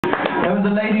was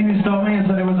a lady who stopped me and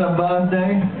said it was her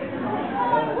birthday.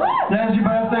 There's your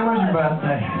birthday, where's your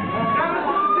birthday?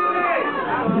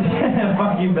 Yeah,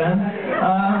 fuck you, Ben.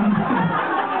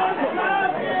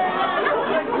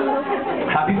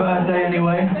 Happy birthday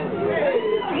anyway.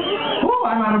 Woo,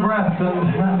 I'm out of breath,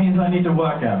 and that means I need to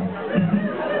work out.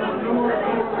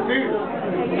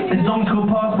 This song's called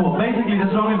Passport. Basically,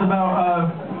 the song is about,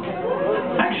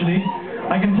 actually,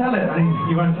 I can tell it,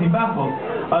 you won't seem baffled.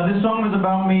 This song was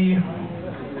about me,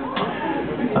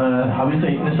 I was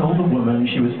dating this older woman,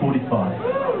 she was 45.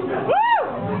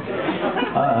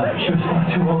 She was far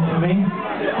too old for me,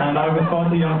 and I was far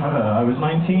too young for her. I was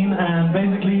 19, and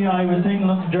basically I was taking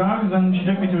lots of drugs, and she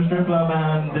took me to a strip club,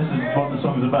 and this is what the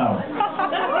song is about.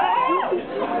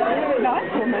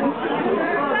 Nice woman.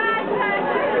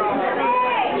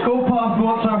 It's called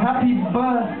Passport, so happy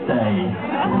birthday.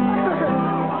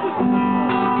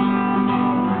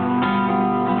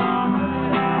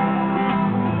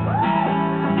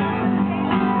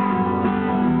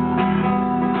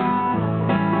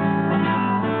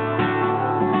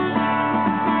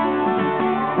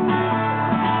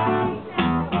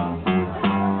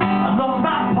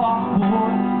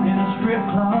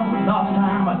 Last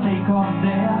time I take off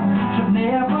there, should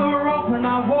never open,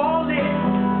 I walled it.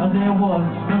 There was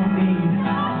no need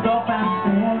to stop and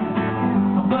stare.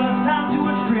 The first time to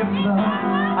a strip club,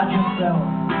 I just felt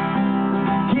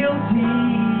guilty.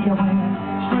 I went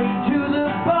straight to the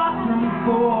bathroom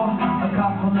for a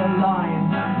couple of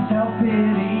lines,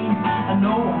 self-pity. And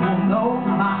no one will know,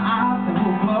 my eyes they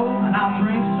will glow, and I'll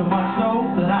drink so much so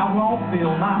that I won't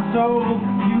feel my soul.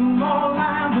 Few more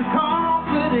lines of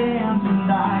confidence, and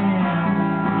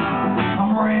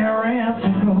I'm raring to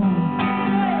go.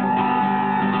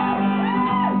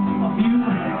 A few.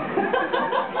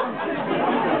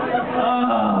 Oh,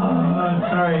 I'm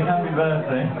sorry. Happy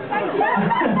birthday.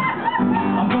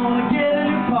 I'm gonna get a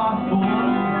new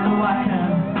passport so I can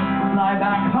fly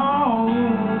back home.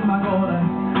 I gotta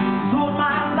sort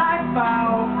my life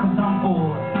out 'cause I'm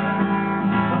bored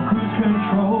of cruise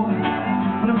control,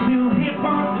 but I'm still here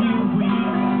for a few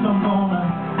weeks. I'm gonna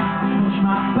push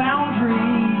my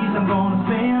boundaries. I'm gonna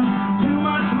spend too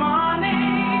much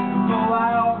money to go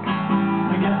out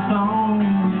and get stoned,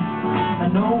 and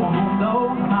no one will know.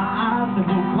 My eyes they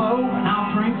will glow, and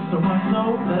I'll drink so much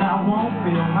so that I won't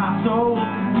feel my soul.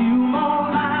 Few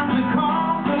more lines of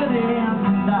confidence,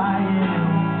 and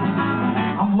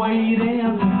I'm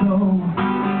waiting to go.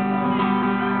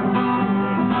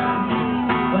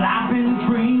 But I've been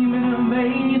dreaming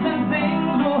amazing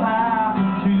things will happen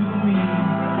to me.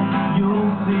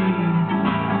 You'll see.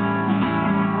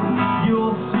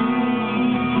 You'll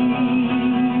see.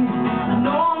 And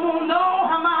no one will know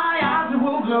how my eyes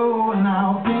will glow, and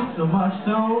I'll think so much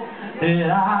so that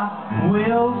I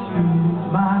will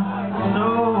lose my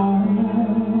soul.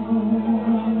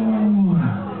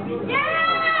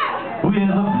 Yeah! With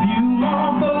a few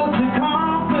more votes of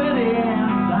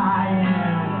confidence, I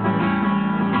am.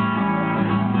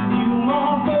 A few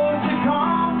more votes of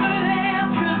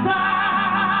confidence, 'cause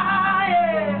I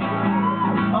am.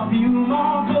 A few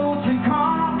more votes of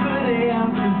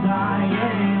confidence, 'cause I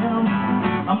am.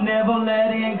 I'm never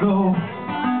letting go.